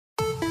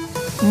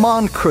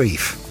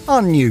Moncrief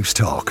on News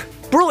Talk.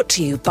 Brought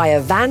to you by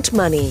Avant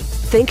Money.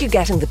 Think you're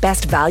getting the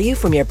best value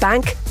from your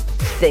bank?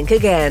 Think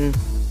again.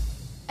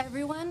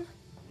 Everyone,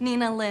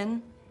 Nina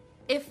Lynn,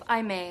 if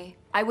I may,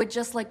 I would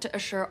just like to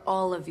assure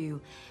all of you,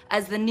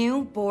 as the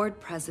new board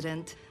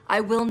president,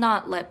 I will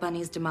not let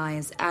Bunny's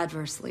demise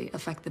adversely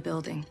affect the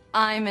building.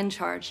 I'm in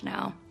charge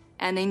now,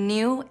 and a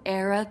new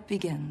era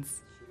begins.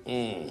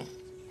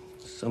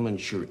 Someone's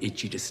sure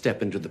itchy to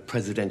step into the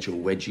presidential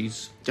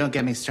wedgies. Don't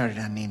get me started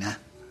on Nina.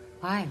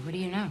 Why? What do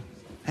you know?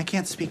 I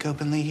can't speak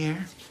openly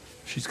here.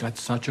 She's got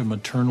such a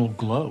maternal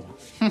glow.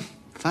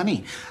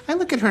 Funny. I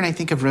look at her and I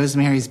think of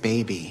Rosemary's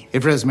Baby.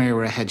 If Rosemary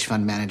were a hedge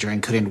fund manager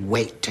and couldn't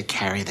wait to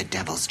carry the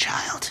devil's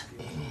child.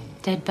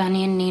 Did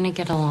Bunny and Nina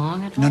get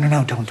along at all?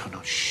 No,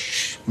 don't.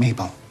 Shh.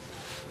 Mabel.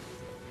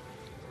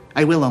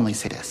 I will only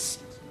say this.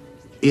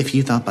 If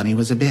you thought Bunny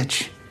was a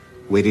bitch,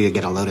 wait till you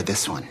get a load of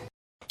this one.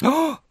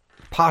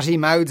 Potty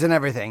mouths and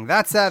everything.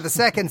 That's the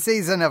second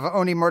season of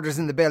Only Murders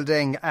in the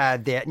Building.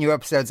 The new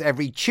episodes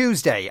every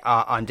Tuesday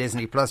on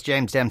Disney Plus.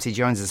 James Dempsey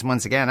joins us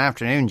once again.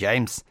 Afternoon,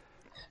 James.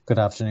 Good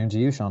afternoon to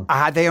you, Sean.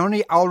 Had they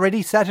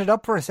already set it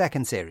up for a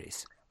second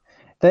series?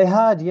 They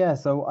had, yeah.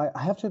 So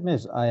I have to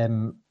admit, I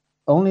am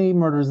Only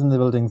Murders in the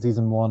Building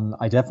season 1.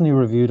 I definitely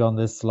reviewed on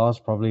this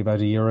slot probably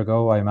about a year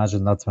ago. I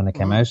imagine that's when it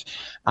came out,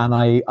 and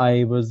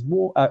I was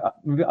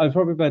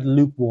probably about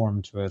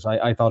lukewarm to it.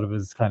 I thought it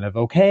was kind of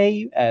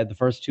okay. The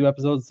first 2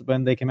 episodes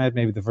when they came out,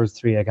 maybe the first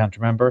 3, I can't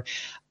remember.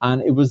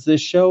 And it was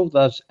this show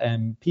that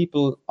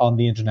people on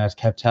the internet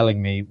kept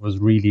telling me was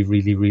really,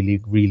 really,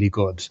 really, really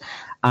good.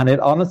 And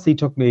it honestly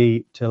took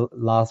me till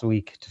last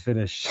week to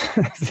finish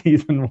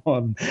season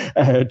 1,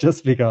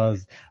 just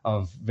because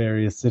of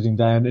various sitting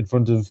down in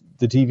front of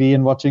the TV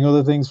and watching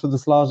other things for the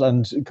slot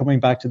and coming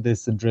back to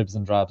this in dribs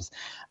and drabs.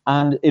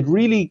 And it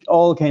really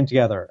all came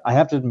together. I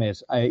have to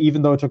admit,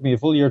 even though it took me a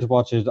full year to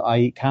watch it,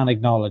 I can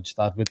acknowledge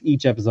that with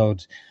each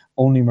episode,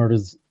 Only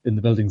Murders in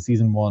the Building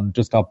season 1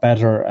 just got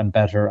better and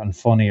better and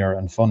funnier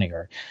and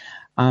funnier.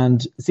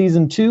 And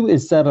season 2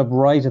 is set up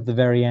right at the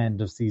very end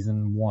of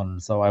season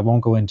 1. So I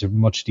won't go into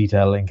much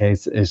detail in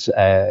case it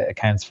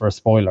accounts for a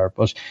spoiler.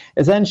 But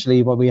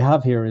essentially what we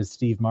have here is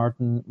Steve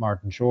Martin,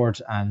 Martin Short,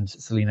 and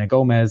Selena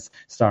Gomez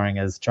starring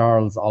as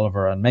Charles,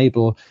 Oliver, and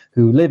Mabel,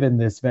 who live in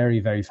this very,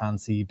 very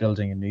fancy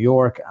building in New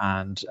York.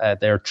 And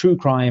they're true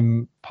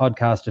crime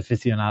podcast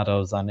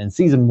aficionados. And in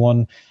season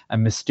 1, a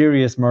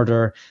mysterious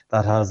murder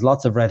that has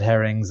lots of red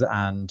herrings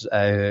and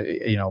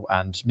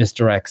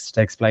misdirects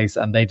takes place,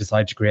 and they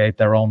decide to create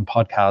their own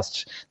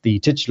podcast, the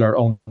titular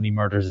Only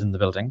Murders in the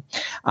Building.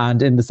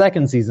 And in the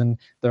second season,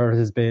 there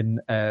has been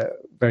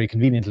very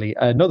conveniently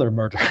another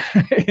murder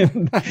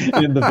in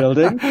the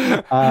building,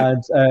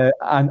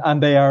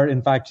 and they are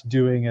in fact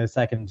doing a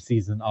second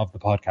season of the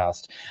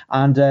podcast.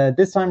 And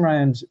this time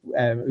around,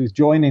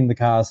 joining the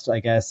cast,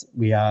 I guess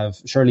we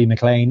have Shirley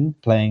MacLaine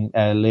playing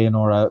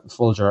Leonora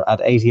Fulger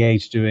at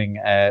 88, doing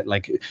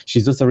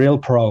she's just a real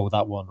pro,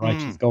 that one,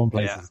 right? She's going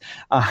places.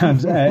 Yeah.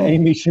 And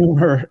Amy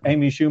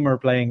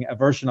Schumer playing a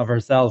version of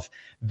herself,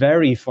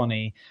 very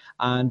funny.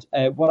 And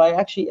what I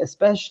actually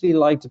especially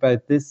liked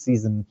about this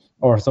season,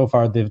 or so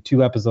far the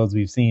 2 episodes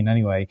we've seen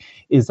anyway,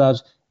 is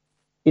that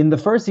in the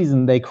first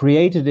season they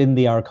created in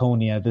the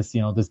Arconia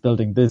this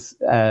building,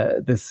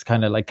 this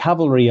kind of like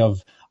cavalry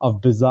of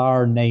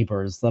bizarre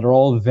neighbors that are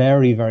all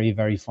very, very,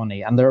 very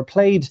funny, and they're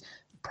played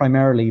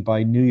primarily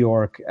by New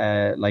York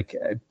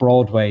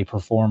Broadway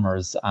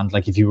performers. And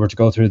like if you were to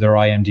go through their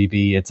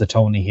IMDb, it's a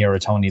Tony here, a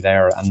Tony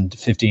there, and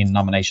 15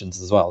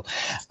 nominations as well.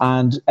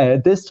 And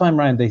this time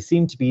around, they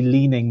seem to be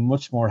leaning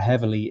much more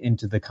heavily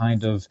into the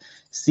kind of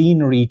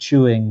scenery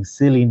chewing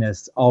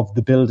silliness of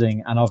the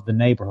building and of the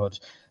neighborhood.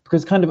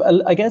 Because kind of,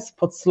 I guess,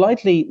 what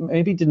slightly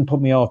maybe didn't put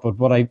me off, but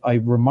what I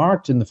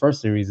remarked in the first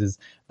series is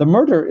the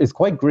murder is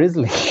quite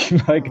grisly.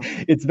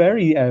 It's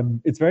very,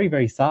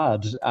 very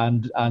sad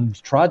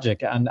and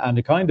tragic, and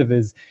it kind of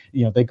is,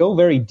 they go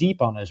very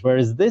deep on it.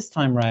 Whereas this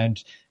time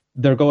round,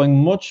 they're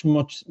going much,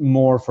 much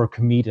more for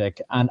comedic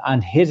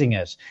and hitting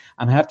it.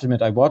 And I have to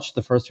admit, I watched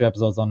the first 2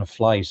 episodes on a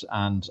flight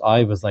and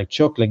I was like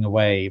chuckling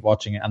away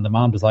watching it. And the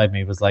man beside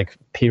me was like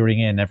peering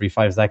in every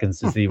 5 seconds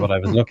to see what I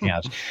was looking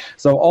at.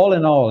 So all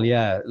in all,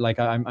 yeah, like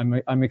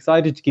I'm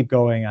excited to keep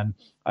going, and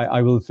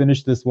I will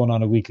finish this one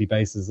on a weekly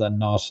basis and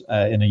not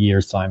in a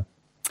year's time.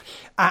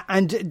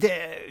 And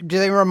do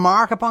they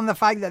remark upon the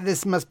fact that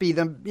this must be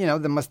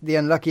the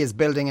unluckiest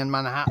building in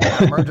Manhattan,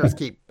 and murders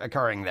keep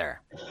occurring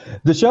there?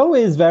 The show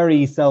is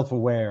very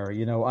self-aware.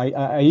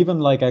 I even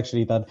like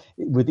actually that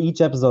with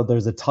each episode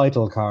there's a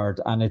title card,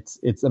 and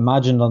it's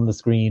imagined on the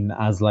screen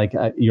as like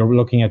you're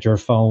looking at your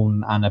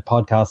phone and a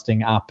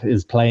podcasting app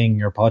is playing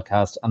your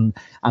podcast,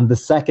 and the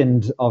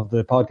second of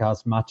the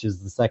podcast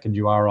matches the second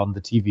you are on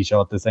the TV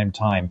show at the same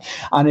time.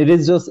 And it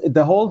is just,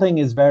 the whole thing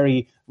is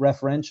very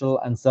referential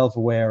and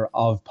self-aware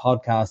of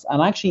podcasts,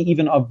 and actually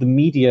even of the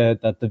media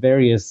that the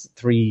various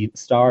three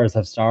stars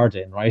have starred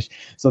in, right?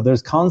 So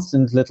there's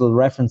constant little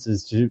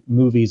references to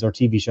movies or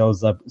TV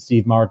shows that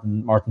Steve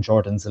Martin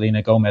Short and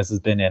Selena Gomez has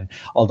been in,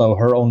 although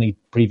her only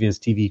previous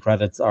TV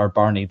credits are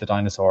Barney the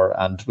Dinosaur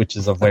and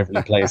Witches of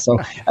Waverly Place. So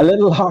a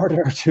little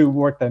harder to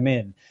work them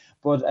in.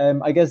 But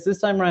I guess this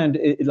time around,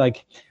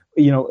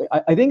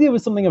 I think it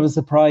was something of a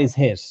surprise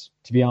hit,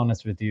 to be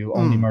honest with you,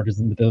 Only Murders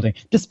in the Building,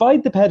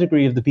 despite the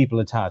pedigree of the people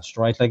attached,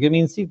 right? Like, I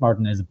mean, Steve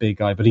Martin is a big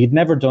guy, but he'd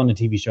never done a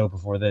TV show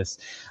before this.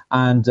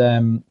 And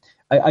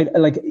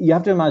I you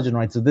have to imagine,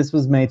 right? So this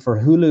was made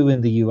for Hulu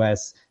in the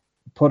US,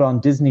 put on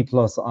Disney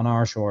Plus on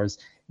our shores.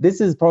 This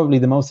is probably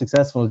the most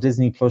successful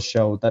Disney Plus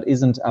show that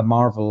isn't a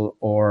Marvel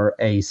or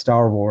a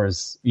Star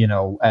Wars,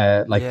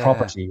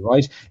 property,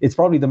 right? It's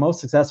probably the most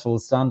successful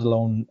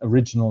standalone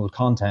original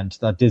content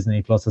that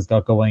Disney Plus has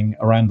got going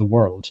around the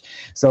world.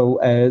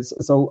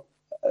 So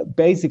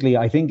basically,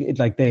 I think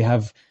they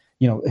have,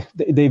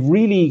 they've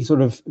really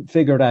sort of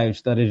figured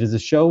out that it is a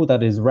show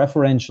that is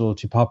referential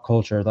to pop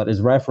culture, that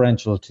is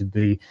referential to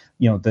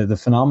the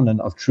phenomenon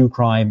of true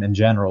crime in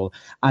general,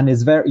 and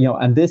is very,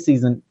 and this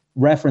season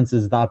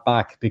references that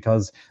back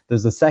because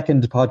there's a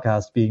second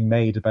podcast being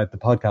made about the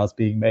podcast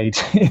being made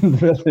in the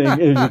building,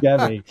 if you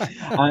get me.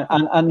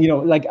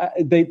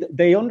 And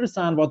they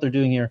understand what they're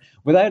doing here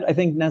without, I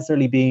think,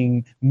 necessarily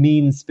being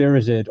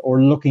mean-spirited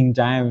or looking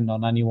down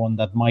on anyone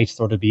that might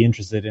sort of be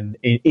interested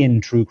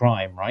in true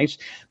crime, right?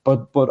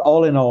 But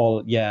all in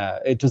all, yeah,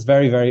 it was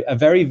a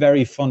very,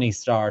 very funny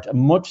start, a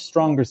much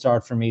stronger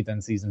start for me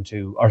than season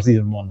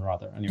 1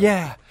 rather. Anyway.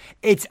 Yeah,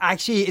 it's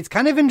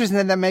kind of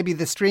interesting that maybe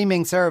the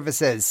streaming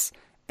services,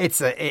 it's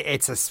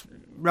a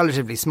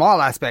relatively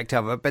small aspect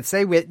of it, but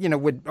say with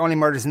Only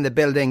Murders in the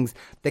Buildings,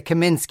 the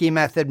Kaminsky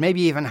method,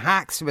 maybe even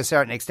Hacks to a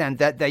certain extent,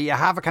 that you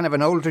have a kind of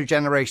an older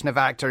generation of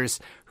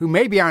actors who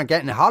maybe aren't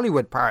getting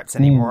Hollywood parts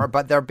anymore,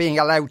 but they're being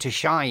allowed to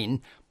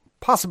shine,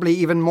 possibly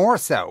even more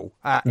so.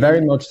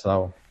 Very much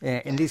so.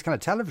 In these kind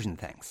of television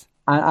things.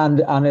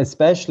 And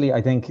especially,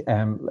 I think,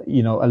 a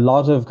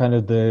lot of kind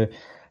of the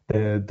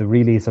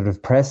really sort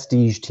of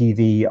prestige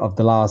TV of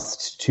the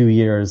last 2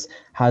 years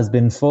has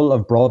been full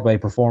of Broadway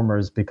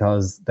performers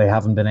because they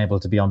haven't been able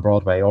to be on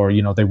Broadway, or,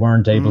 they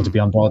weren't able to be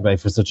on Broadway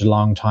for such a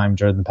long time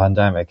during the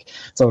pandemic.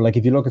 So like,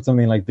 if you look at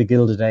something like The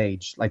Gilded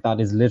Age, like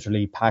that is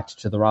literally packed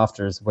to the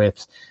rafters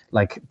with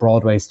like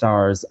Broadway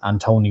stars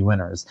and Tony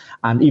winners.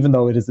 And even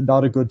though it is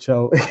not a good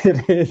show,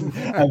 it is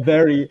a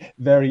very,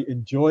 very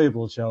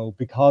enjoyable show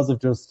because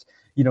of just,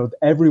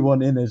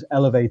 everyone in it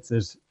elevates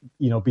it,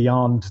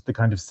 beyond the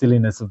kind of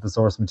silliness of the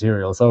source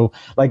material. So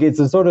like, it's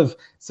a sort of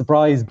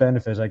surprise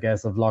benefit, I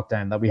guess, of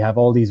lockdown that we have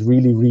all these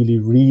really, really,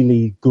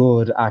 really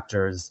good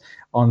actors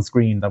on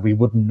screen that we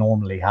wouldn't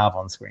normally have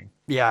on screen.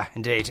 Yeah,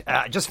 indeed.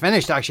 Just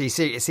finished actually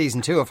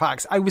season 2 of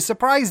Hacks. I was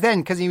surprised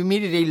then because you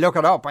immediately look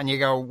it up and you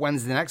go,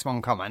 when's the next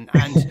one coming?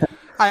 And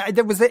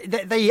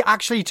they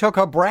actually took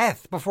a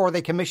breath before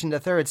they commissioned a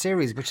third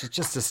series, which is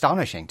just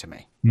astonishing to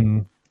me.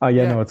 Mm. Oh,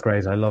 yeah, no, it's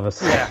great. I love it.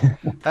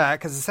 Yeah,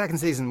 because the second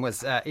season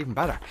was even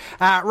better.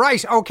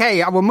 Right,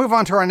 okay, we'll move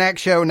on to our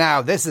next show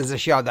now. This is a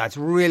show that's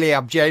really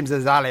up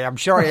James's alley. I'm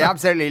sure he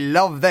absolutely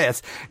loved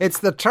this. It's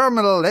The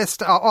Terminal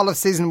List, all of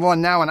season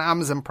 1 now on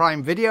Amazon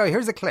Prime Video.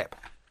 Here's a clip.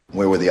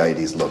 Where were the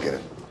IEDs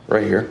located?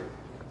 Right here.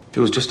 If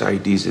it was just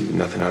IEDs, it'd be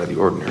nothing out of the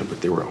ordinary, but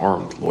they were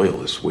armed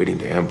loyalists waiting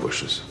to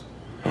ambush us.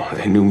 Oh,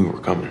 they knew we were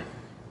coming.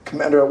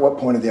 Commander, at what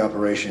point of the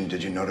operation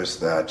did you notice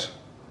that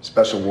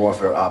Special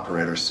Warfare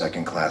Operator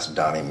 2nd Class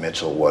Donnie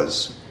Mitchell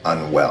was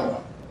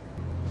unwell?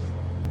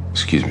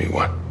 Excuse me,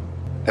 what?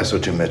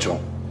 SO2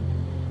 Mitchell,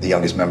 the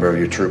youngest member of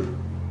your troop,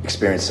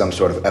 experienced some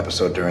sort of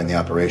episode during the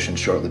operation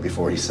shortly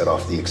before he set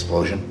off the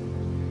explosion.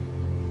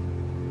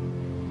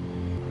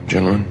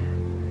 Gentlemen,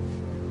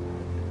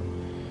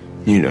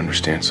 you need to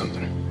understand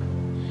something.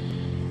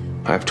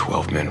 I have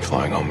 12 men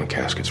flying home in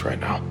caskets right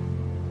now.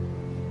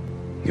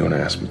 You want to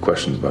ask me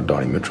questions about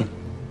Donnie Mitchell?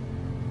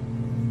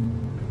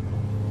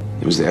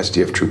 It was the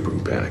SDF trooper who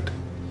panicked,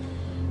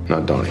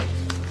 not Donnie.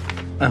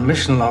 Our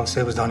mission log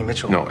said it was Donnie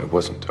Mitchell. No, it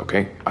wasn't,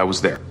 okay? I was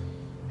there.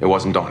 It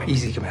wasn't Donnie.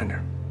 Easy,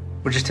 Commander.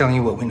 We're just telling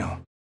you what we know.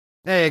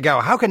 There you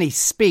go. How can he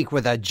speak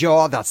with a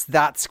jaw that's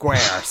that square?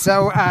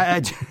 So,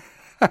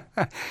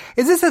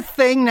 is this a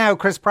thing now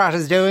Chris Pratt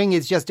is doing?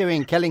 He's just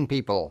doing killing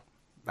people.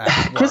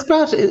 Chris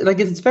Pratt,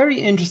 it's very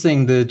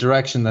interesting the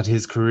direction that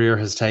his career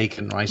has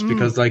taken, right?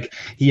 Because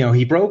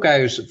he broke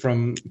out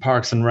from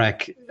Parks and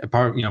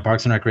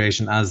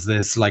Recreation as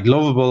this like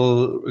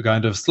lovable,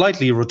 kind of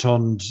slightly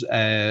rotund,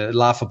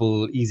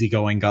 laughable,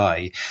 easygoing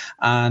guy.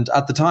 And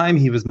at the time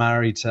he was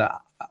married to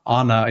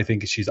Anna, I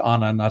think she's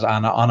Anna, not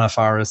Anna, Anna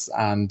Faris.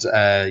 And,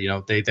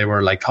 they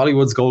were like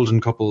Hollywood's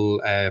golden couple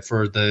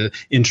for the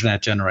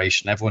internet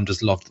generation. Everyone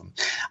just loved them.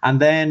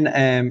 And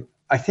then,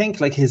 I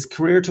think like his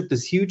career took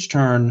this huge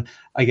turn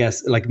I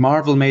guess, like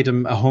Marvel made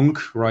him a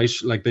hunk, right?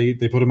 Like they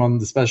put him on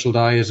the special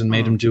diet and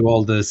made him do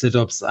all the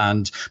sit-ups.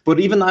 But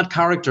even that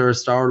character,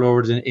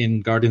 Star-Lord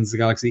in Guardians of the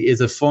Galaxy,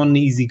 is a fun,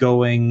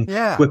 easygoing,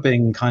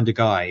 quipping kind of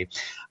guy.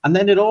 And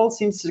then it all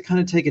seems to kind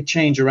of take a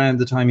change around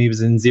the time he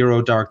was in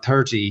Zero Dark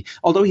 30.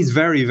 Although he's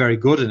very, very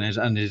good in it,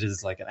 and it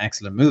is like an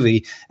excellent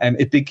movie,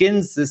 it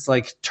begins this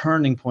like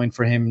turning point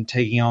for him,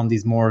 taking on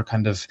these more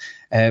kind of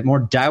more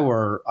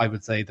dour, I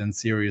would say, than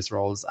serious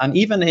roles. And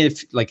even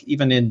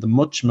in the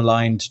much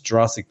maligned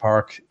Jurassic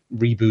Park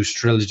reboot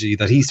trilogy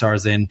that he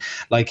stars in,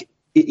 like,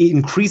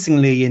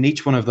 increasingly in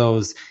each one of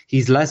those,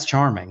 he's less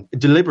charming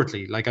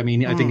deliberately. Like, I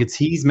mean, I think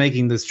he's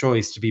making this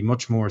choice to be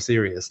much more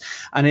serious.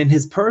 And in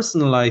his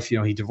personal life,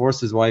 he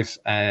divorced his wife.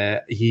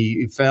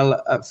 He fell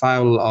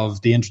foul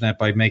of the internet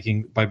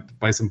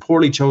by some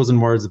poorly chosen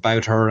words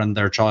about her and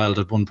their child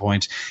at one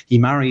point. He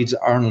married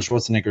Arnold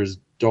Schwarzenegger's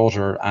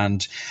daughter,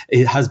 and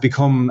it has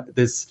become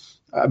this.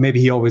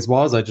 Maybe he always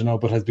was, I don't know,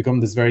 but has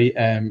become this very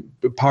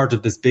part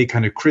of this big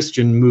kind of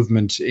Christian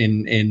movement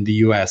in the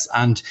US.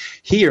 And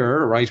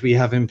here, right, we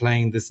have him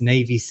playing this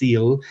Navy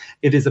SEAL.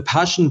 It is a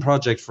passion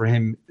project for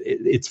him.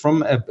 It's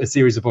from a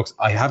series of books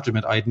I have to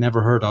admit I'd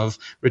never heard of,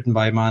 written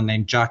by a man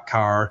named Jack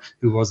Carr,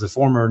 who was a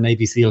former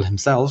Navy SEAL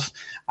himself,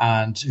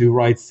 and who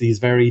writes these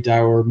very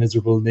dour,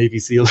 miserable Navy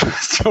SEAL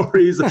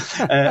stories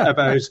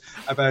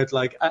about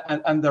like,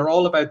 and they're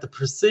all about the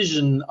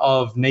precision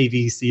of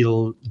Navy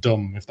SEAL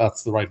dumb, if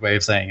that's the right way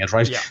of saying it,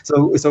 right? Yeah.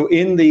 So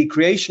in the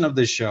creation of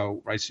this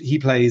show, right, he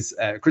plays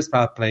Chris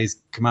Pratt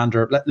plays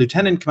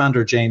Lieutenant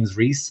Commander James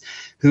Reese,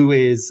 who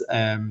is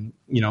a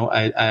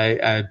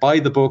by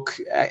the book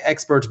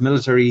expert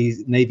military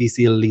Navy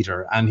SEAL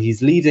leader, and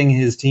he's leading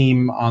his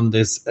team on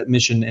this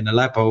mission in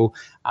Aleppo,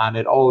 and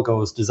it all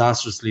goes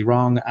disastrously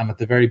wrong. And at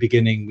the very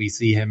beginning, we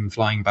see him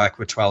flying back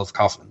with 12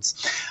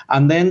 coffins,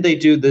 and then they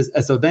do this.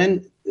 So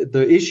then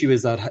the issue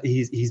is that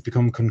he's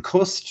become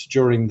concussed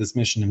during this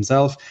mission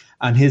himself,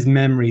 and his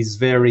memories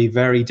vary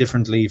very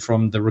differently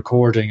from the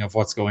recording of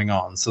what's going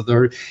on. So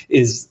there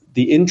is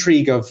the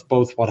intrigue of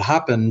both what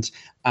happened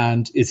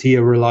and is he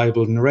a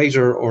reliable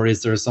narrator, or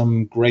is there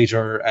some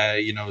greater,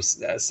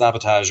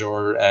 sabotage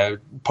or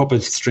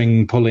puppet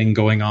string pulling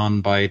going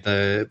on by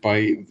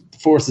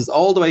forces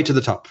all the way to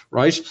the top,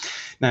 right?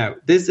 Now,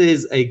 this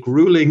is a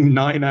grueling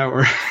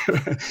 9-hour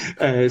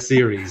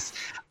series.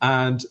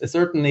 And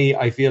certainly,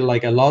 I feel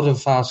like a lot of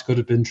fat could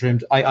have been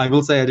trimmed. I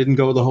will say I didn't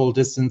go the whole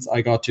distance.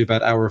 I got to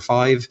about hour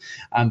 5.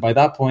 And by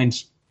that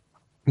point,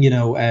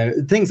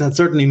 things had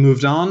certainly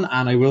moved on.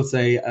 And I will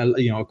say,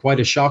 quite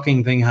a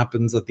shocking thing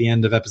happens at the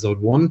end of episode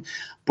 1.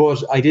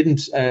 But I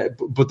didn't.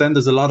 But then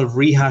there's a lot of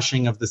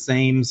rehashing of the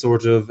same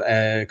sort of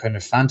kind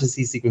of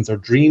fantasy sequence or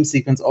dream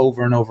sequence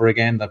over and over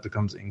again that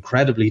becomes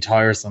incredibly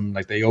tiresome.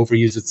 Like, they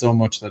overuse it so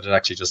much that it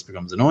actually just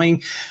becomes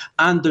annoying.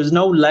 And there's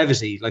no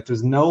levity. Like,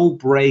 there's no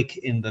break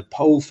in the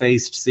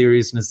po-faced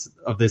seriousness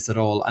of this at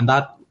all. And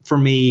that, for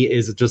me,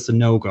 is just a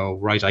no-go,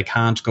 right? I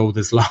can't go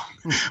this long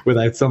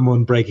without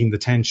someone breaking the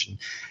tension.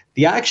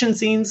 The action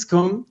scenes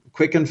come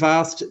quick and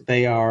fast.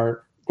 They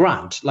are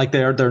grand. Like,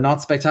 they're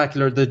not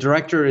spectacular. The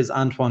director is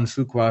Antoine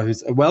Fuqua,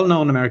 who's a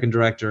well-known American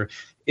director.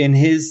 In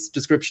his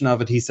description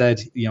of it, he said,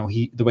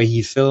 the way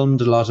he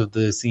filmed a lot of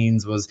the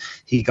scenes was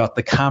he got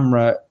the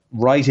camera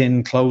right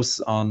in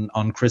close on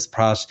Chris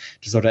Pratt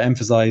to sort of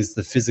emphasize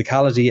the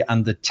physicality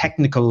and the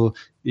technical,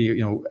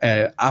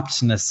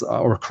 aptness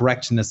or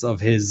correctness of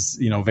his,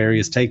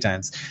 various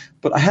takedowns.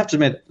 But I have to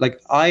admit, like,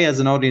 I, as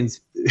an audience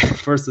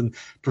person,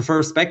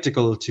 prefer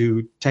spectacle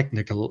to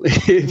technical,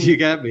 if you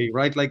get me,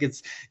 right? Like,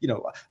 it's,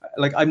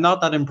 like, I'm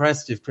not that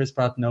impressed if Chris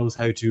Pratt knows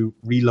how to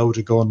reload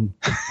a gun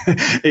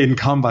in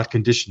combat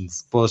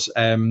conditions, but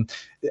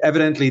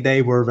evidently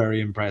they were very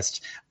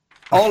impressed.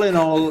 All in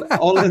all,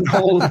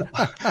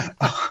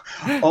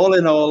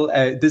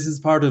 this is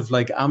part of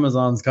like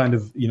Amazon's kind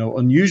of,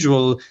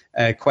 unusual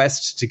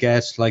quest to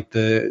get like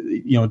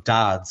the,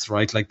 dads,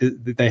 right? Like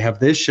they have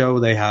this show,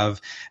 they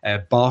have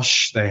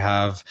Bosch, they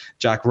have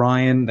Jack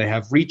Ryan, they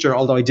have Reacher,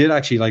 although I did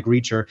actually like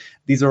Reacher.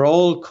 These are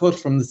all cut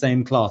from the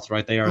same cloth,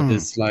 right? They are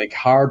this like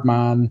hard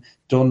man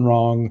done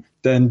wrong,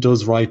 then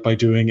does right by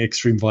doing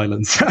extreme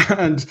violence.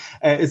 And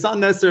it's not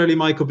necessarily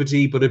my cup of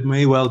tea, but it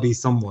may well be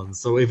someone's.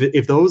 So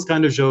if those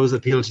kind of shows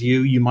appeal to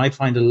you, you might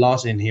find a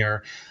lot in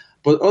here.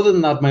 But other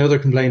than that, my other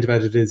complaint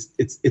about it is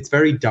it's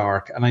very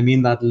dark, and I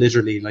mean that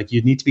literally. Like,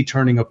 you need to be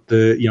turning up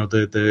the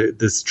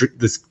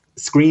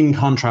screen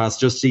contrast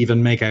just to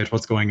even make out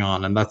what's going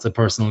on, and that's a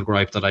personal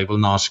gripe that I will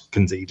not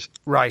concede.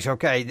 Right,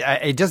 okay.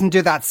 It doesn't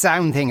do that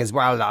sound thing as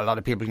well that a lot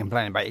of people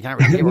complain about. You can't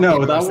really hear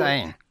what people are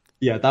saying.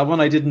 Yeah, that one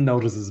I didn't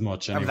notice as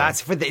much. Anyway.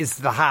 That's it's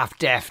the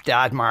half-deaf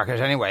dad market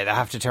anyway. They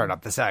have to turn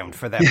up the sound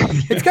for them.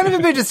 It's kind of a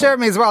bit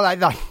disturbing as well.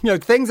 Like,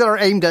 things that are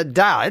aimed at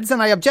dads,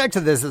 and I object to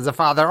this as a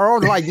father, are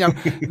all like,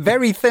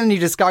 very thinly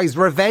disguised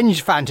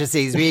revenge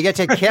fantasies where you get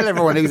to kill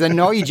everyone who's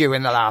annoyed you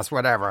in the last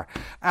whatever.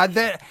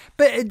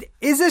 But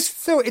is it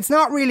so? It's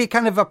not really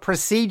kind of a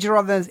procedure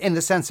in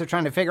the sense of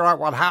trying to figure out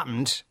what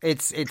happened.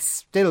 It's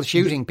still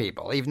shooting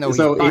people, even though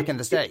he's back in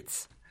the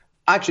States.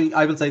 Actually,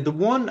 I would say the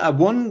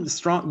one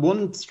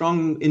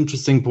strong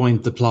interesting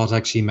point the plot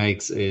actually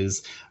makes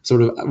is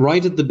sort of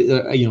right at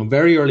the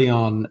very early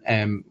on.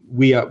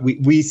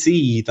 We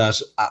see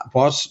that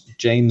what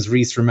James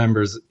Reese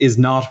remembers is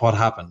not what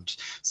happened.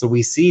 So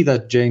we see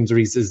that James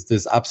Reese is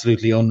this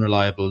absolutely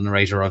unreliable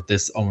narrator of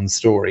this own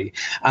story,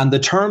 and the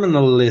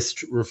terminal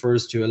list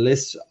refers to a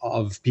list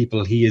of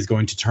people he is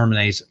going to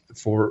terminate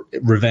for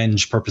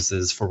revenge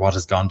purposes for what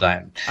has gone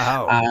down.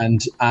 Oh.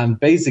 And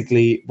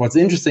basically, what's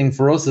interesting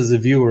for us as a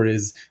viewer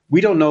is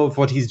we don't know if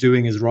what he's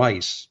doing is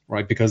right,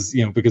 because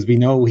we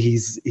know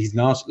he's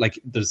not like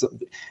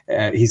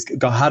he's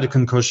had a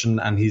concussion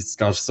and he's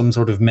got some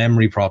sort of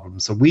memory problem.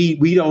 So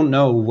we don't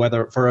know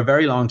whether for a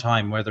very long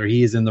time whether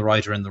he is in the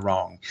right or in the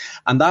wrong,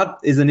 and that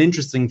is an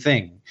interesting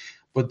thing.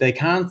 But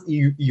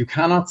you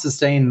cannot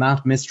sustain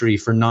that mystery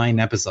for 9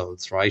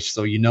 episodes, right?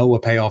 So a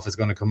payoff is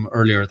going to come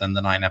earlier than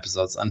the 9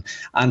 episodes.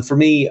 And for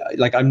me,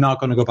 like, I'm not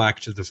going to go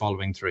back to the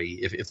following 3,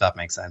 if that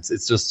makes sense.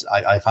 It's just,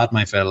 I've had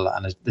my fill,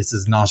 and this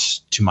is not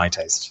to my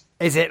taste.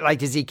 Is it like,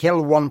 does he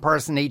kill one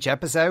person each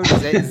episode?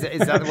 Is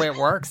that the way it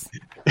works?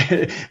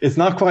 It's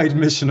not quite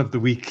mission of the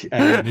week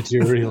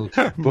material,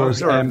 but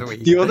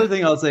the other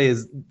thing I'll say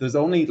is there's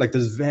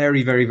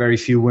very, very, very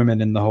few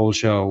women in the whole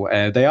show.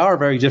 They are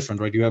very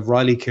different, right? You have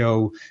Riley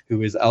Keough,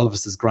 who is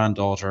Elvis's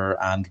granddaughter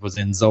and was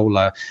in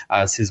Zola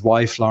as his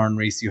wife, Lauren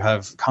Reese. You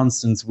have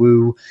Constance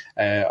Wu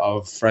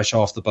of Fresh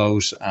Off the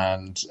Boat,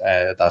 and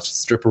that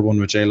stripper one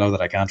with J-Lo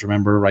that I can't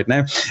remember right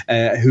now,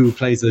 who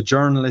plays a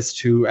journalist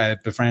who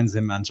befriends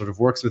him and sort of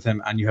works with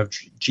him. And you have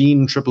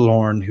Jean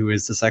Triplehorn, who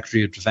is the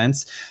Secretary of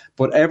Defense.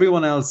 But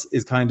everyone else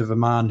is kind of a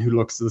man who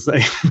looks the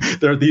same.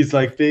 They're these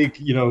like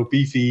big,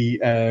 beefy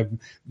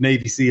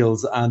Navy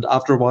SEALs. And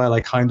after a while,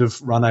 I kind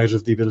of run out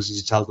of the ability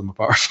to tell them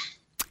apart.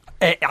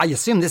 I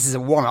assume this is a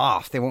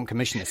one-off. They won't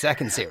commission a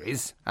second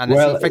series. And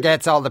he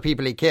forgets all the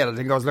people he killed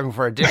and goes looking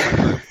for a different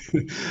group.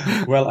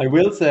 Well, I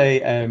will say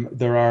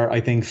there are, I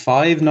think,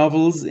 5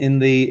 novels in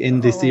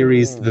the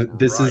series.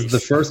 This is the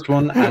first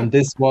one, and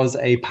this was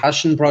a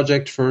passion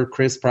project for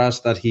Chris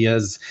Pratt that he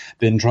has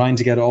been trying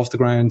to get off the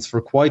grounds for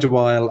quite a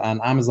while,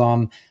 and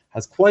Amazon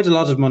has quite a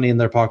lot of money in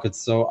their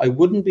pockets. So I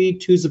wouldn't be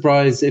too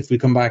surprised if we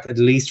come back at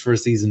least for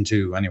season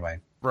 2 anyway.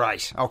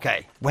 Right,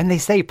 okay. When they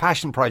say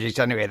passion project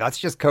anyway, that's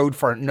just code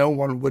for no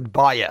one would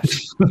buy it.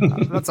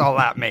 That's all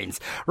that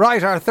means.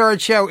 Right, our third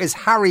show is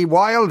Harry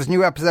Wild.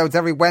 New episodes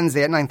every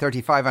Wednesday at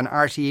 9:35 on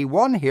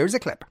RTE1. Here's a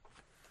clip.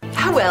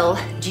 How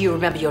well do you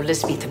remember your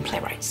Elizabethan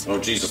playwrights? Oh,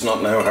 Jesus,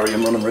 not now, Harry.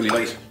 I'm running really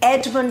late.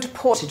 Edmund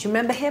Porter, do you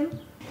remember him?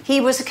 He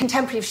was a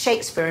contemporary of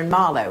Shakespeare and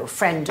Marlowe,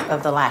 friend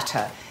of the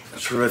latter.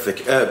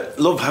 Terrific.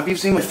 Love, have you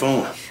seen my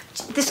phone?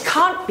 This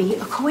can't be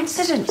a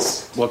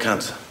coincidence. What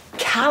can't?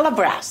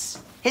 Calabras,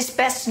 his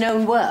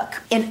best-known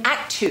work. In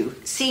Act 2,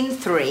 Scene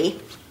 3,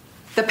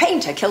 the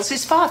painter kills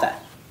his father.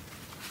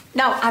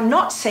 Now, I'm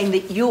not saying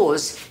that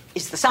yours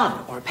is the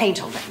son or a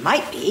painter, although it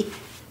might be,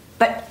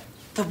 but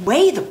the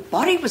way the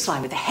body was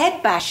lying with the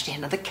head bashed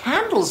in and the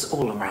candles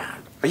all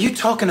around. Are you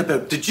talking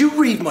about... Did you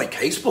read my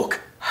casebook?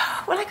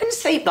 Well, I couldn't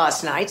sleep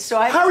last night, so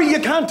I... Harry,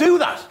 you can't do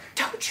that!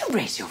 Don't you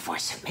raise your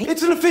voice at me.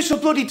 It's an official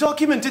bloody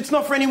document. It's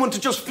not for anyone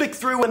to just flick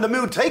through when the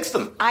mood takes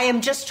them. I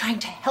am just trying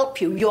to help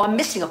you. You are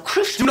missing a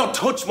crucial... Do not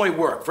touch my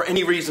work for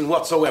any reason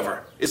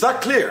whatsoever. Is that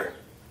clear?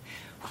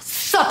 Well,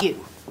 suck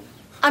you.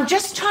 I'm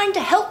just trying to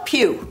help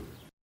you.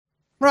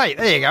 Right,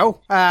 there you go.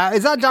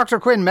 Is that Dr.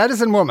 Quinn,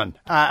 Medicine Woman?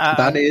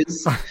 That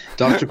is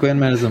Dr. Quinn,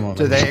 Medicine Woman.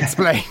 Do they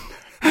explain?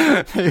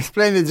 They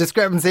explain the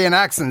discrepancy in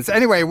accents.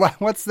 Anyway,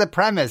 what's the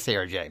premise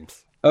here,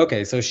 James?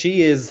 Okay, so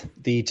she is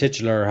the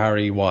titular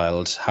Harriet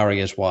Wild.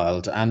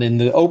 And in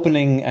the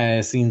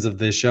opening scenes of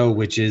the show,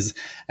 which is,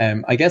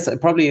 I guess,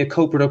 probably a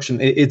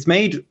co-production, it's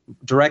made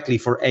directly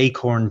for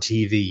Acorn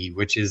TV,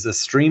 which is a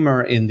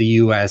streamer in the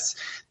US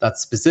that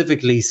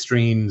specifically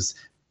streams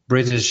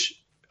British,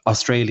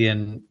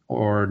 Australian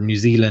or New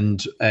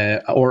Zealand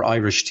or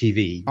Irish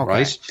TV, okay.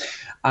 Right?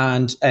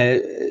 And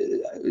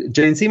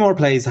Jane Seymour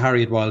plays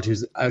Harriet Wild,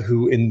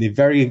 who in the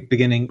very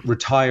beginning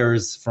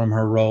retires from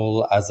her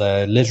role as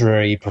a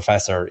literary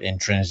professor in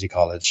Trinity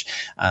College.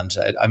 And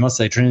I must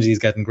say, Trinity is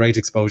getting great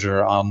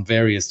exposure on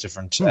various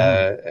different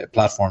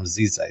platforms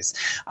these days.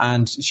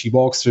 And she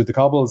walks through the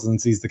cobbles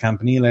and sees the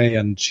Campanile,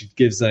 and she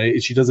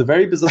does a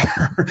very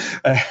bizarre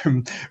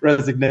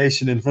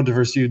resignation in front of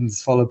her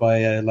students, followed by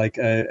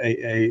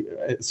a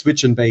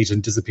switch and bait,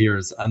 and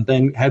disappears, and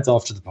then heads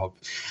off to the pub.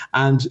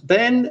 And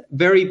then,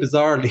 very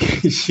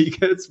bizarrely, she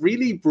gets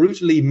really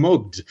brutally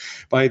mugged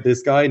by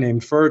this guy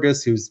named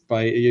Fergus, who's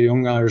by a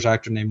young Irish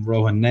actor named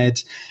Rohan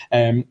Ned.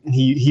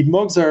 He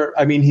mugs her.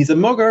 I mean, he's a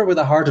mugger with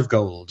a heart of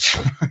gold.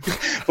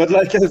 But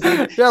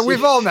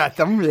we've all met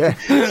them. Yeah,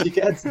 she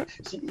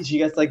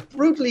gets like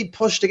brutally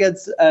pushed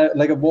against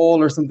like a wall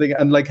or something,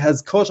 and like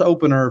has cut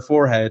open her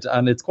forehead,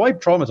 and it's quite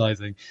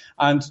traumatizing.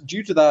 And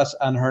due to that,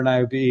 and her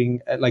now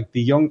being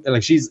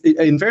she's,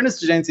 in fairness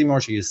to Jane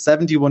Seymour, she is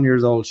 71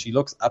 years old. She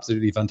looks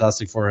absolutely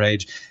fantastic for her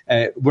age.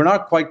 We're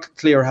not quite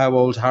clear how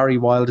old Harry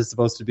Wilde is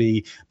supposed to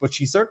be, but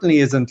she certainly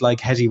isn't like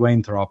Hetty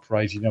Wainthropp,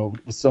 right?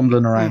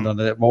 Stumbling around on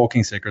a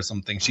walking stick or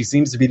something. She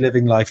seems to be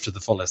living life to the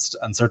fullest,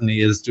 and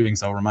certainly is doing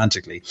so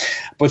romantically.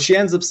 But she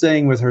ends up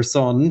staying with her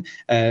son,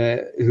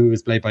 who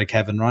is played by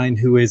Kevin Ryan,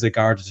 who is a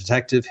Garda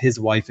detective. His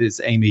wife is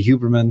Amy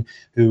Huberman,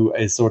 who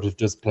is sort of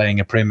just playing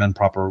a prim and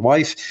proper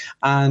wife.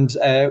 And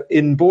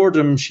in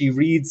boredom, she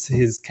reads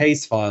his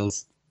case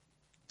files,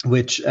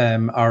 which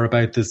are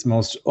about this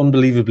most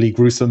unbelievably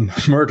gruesome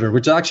murder,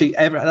 which actually,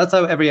 that's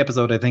how every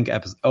episode, I think,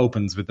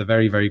 opens, with a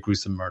very, very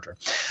gruesome murder.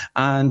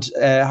 And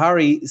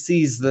Harry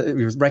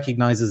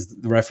recognizes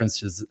the reference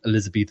to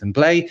Elizabethan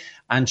play,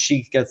 and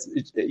she gets,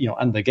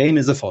 and the game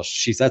is afoot.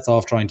 She sets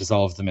off trying to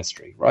solve the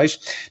mystery, right?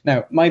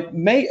 Now,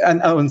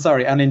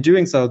 and in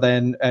doing so,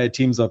 then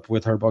teams up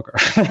with her bugger,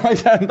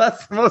 right? And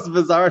that's the most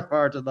bizarre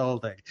part of the whole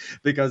thing,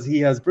 because he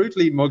has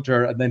brutally mugged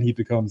her, and then he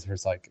becomes her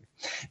sidekick.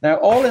 Now,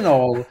 all in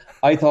all,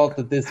 I thought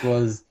that this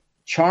was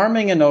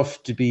charming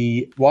enough to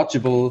be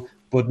watchable,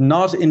 but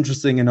not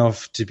interesting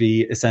enough to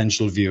be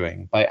essential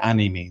viewing by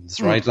any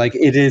means, right? Like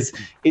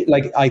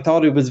I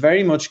thought it was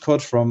very much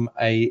cut from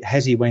a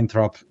Hetty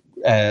Wainthropp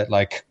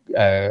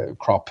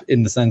crop,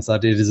 in the sense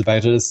that it is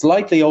about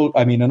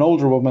an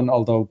older woman,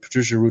 although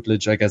Patricia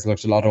Routledge, I guess,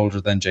 looked a lot older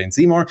than Jane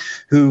Seymour,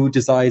 who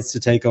decides to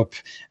take up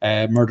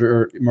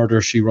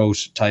murder she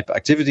wrote type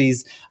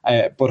activities,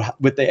 but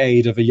with the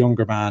aid of a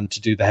younger man to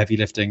do the heavy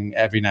lifting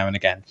every now and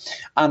again.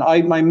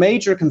 And my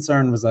major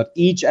concern was that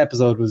each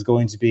episode was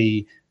going to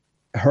be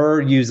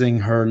her using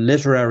her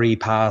literary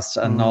past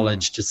and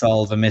knowledge to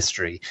solve a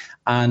mystery.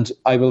 And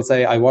I will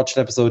say, I watched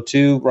episode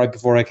 2 right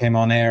before I came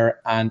on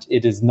air, and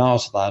it is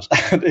not that.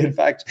 And in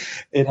fact,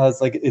 it has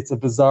it's a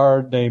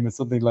bizarre name. It's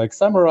something like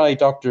Samurai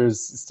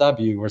Doctors Stab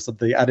You or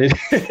something. And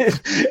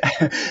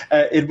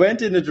it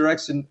went in a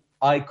direction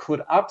I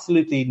could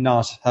absolutely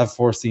not have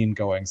foreseen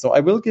going. So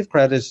I will give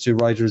credit to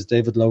writers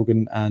David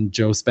Logan and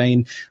Joe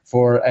Spain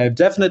for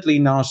definitely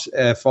not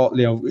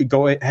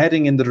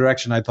heading in the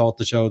direction I thought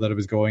the show that it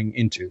was going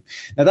into.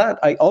 Now, that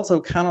I also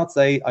cannot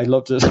say I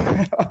loved it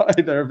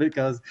either,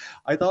 because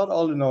I thought,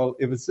 all in all,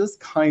 it was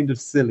just kind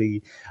of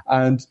silly,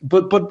 and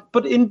but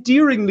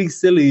endearingly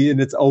silly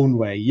in its own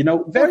way.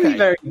 Very,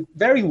 very,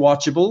 very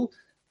watchable,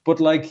 but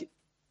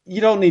you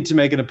don't need to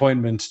make an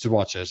appointment to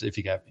watch it, if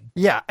you get me.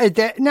 Yeah.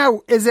 Now,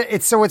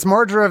 it's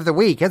Murder of the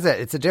Week, is it?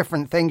 It's a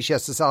different thing she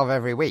has to solve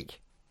every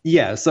week.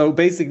 Yeah, so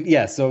basically,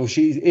 so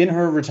she's in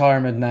her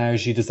retirement now.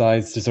 She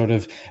decides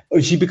to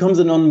she becomes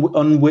an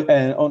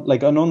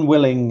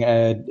unwilling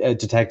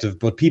detective,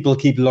 but people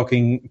keep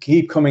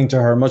coming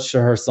to her, much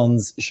to her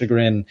son's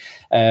chagrin,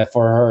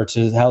 for her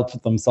to help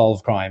them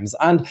solve crimes.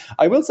 And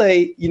I will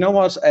say, you know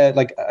what, I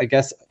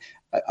guess,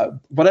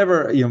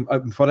 whatever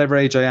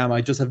age I am,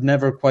 I just have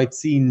never quite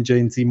seen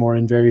Jane Seymour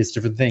in various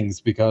different things,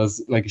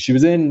 because she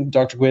was in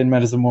Dr. Quinn,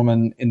 Medicine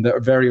Woman in the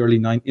early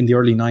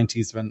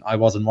 90s when I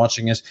wasn't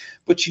watching it,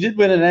 but she did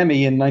win an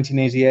Emmy in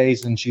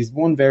 1988, and she's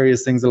won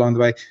various things along the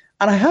way.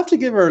 And I have to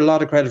give her a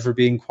lot of credit for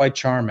being quite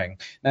charming.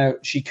 Now,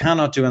 she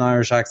cannot do an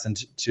Irish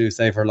accent to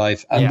save her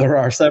life. And there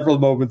are several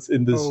moments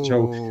in this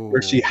show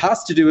where she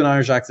has to do an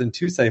Irish accent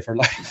to save her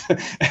life.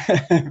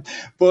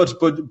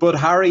 but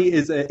Harry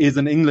is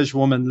an English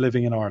woman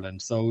living in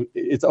Ireland. So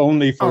it's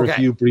only for a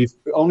few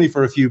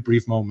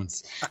brief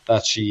moments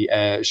that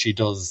she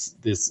does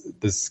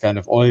this kind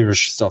of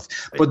Irish stuff.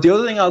 But the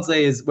other thing I'll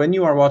say is, when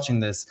you are watching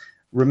this,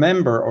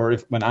 remember, or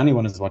when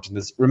anyone is watching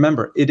this,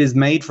 remember, it is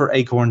made for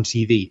Acorn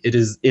TV.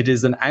 It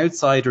is an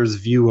outsider's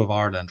view of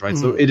Ireland, right?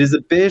 So it is a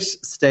bit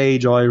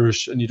stage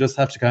Irish, and you just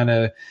have to kind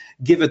of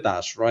give it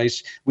that, right?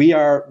 We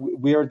are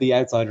the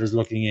outsiders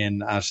looking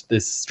in at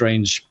this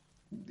strange,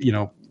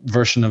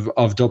 version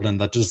of Dublin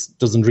that just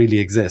doesn't really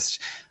exist.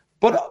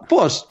 But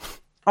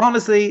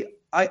honestly,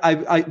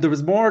 there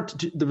was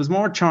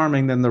more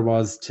charming than there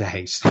was to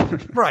hate.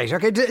 Right.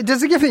 Okay.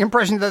 Does it give the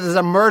impression that there's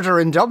a murder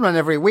in Dublin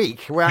every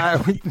week?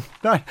 Well,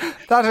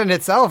 that in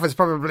itself is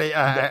probably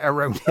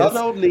erroneous. Not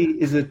only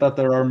is it that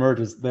there are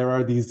murders, there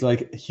are these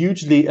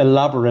hugely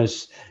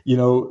elaborate,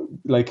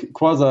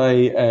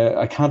 quasi.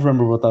 I can't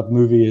remember what that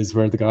movie is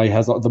where the guy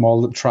has them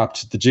all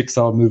trapped. The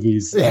Jigsaw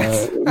movies,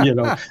 yes.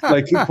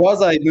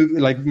 Quasi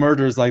movie,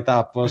 murders like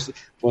that.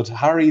 But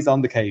Harry's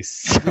on the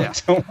case. Yeah.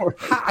 Don't worry.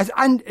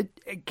 And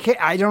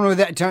I don't know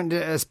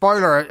that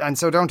spoiler, and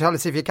so don't tell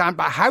us if you can't.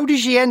 But how does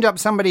she end up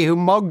somebody who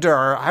mugged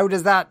her? How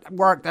does that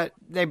work? That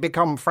they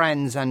become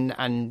friends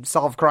and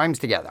solve crimes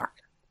together?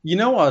 You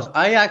know what?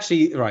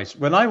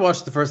 When I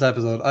watched the first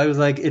episode, I was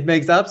like, it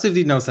makes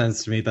absolutely no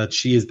sense to me that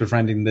she is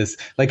befriending this.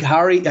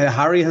 Harry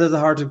has a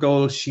heart of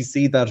gold. She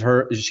sees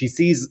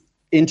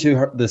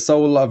into the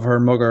soul of her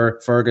mugger,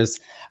 Fergus,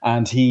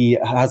 and he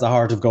has a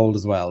heart of gold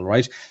as well,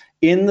 right?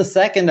 In the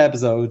second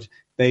episode,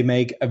 they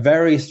make a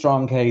very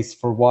strong case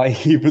for why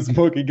he was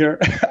mugging her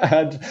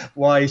and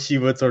why she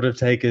would sort of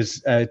take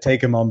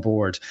him on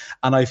board.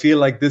 And I feel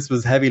like this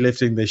was heavy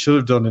lifting they should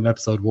have done in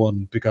episode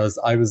 1, because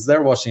I was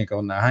there watching it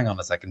going, now hang on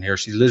a second here,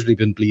 she's literally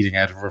been bleeding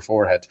out of her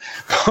forehead.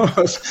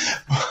 But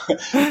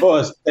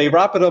they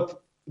wrap it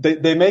up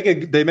they make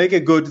a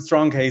good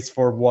strong case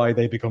for why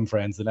they become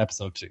friends in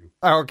episode 2.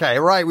 Okay,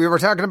 right. We were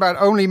talking about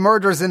Only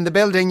Murders in the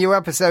Building, new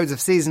episodes of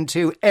season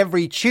 2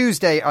 every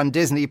Tuesday on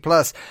Disney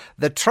Plus.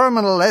 The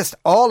Terminal List,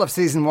 all of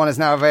season 1 is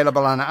now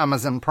available on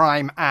Amazon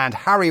Prime, and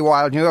Harry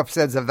Wild, new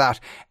episodes of that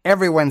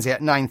every Wednesday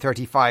at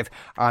 9:35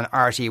 on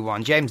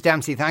RT1. James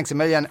Dempsey, thanks a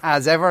million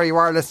as ever. You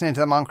are listening to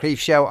the Moncrief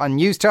Show on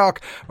News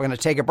Talk. We're going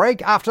to take a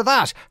break. After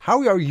that,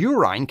 how your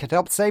urine could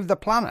help save the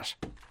planet.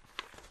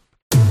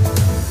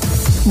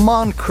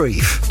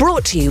 Moncrief.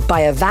 Brought to you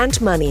by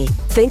Avant Money.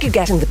 Think you're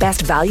getting the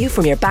best value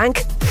from your bank?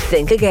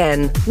 Think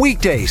again.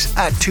 Weekdays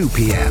at 2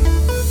 p.m.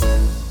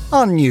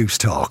 on News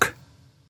Talk.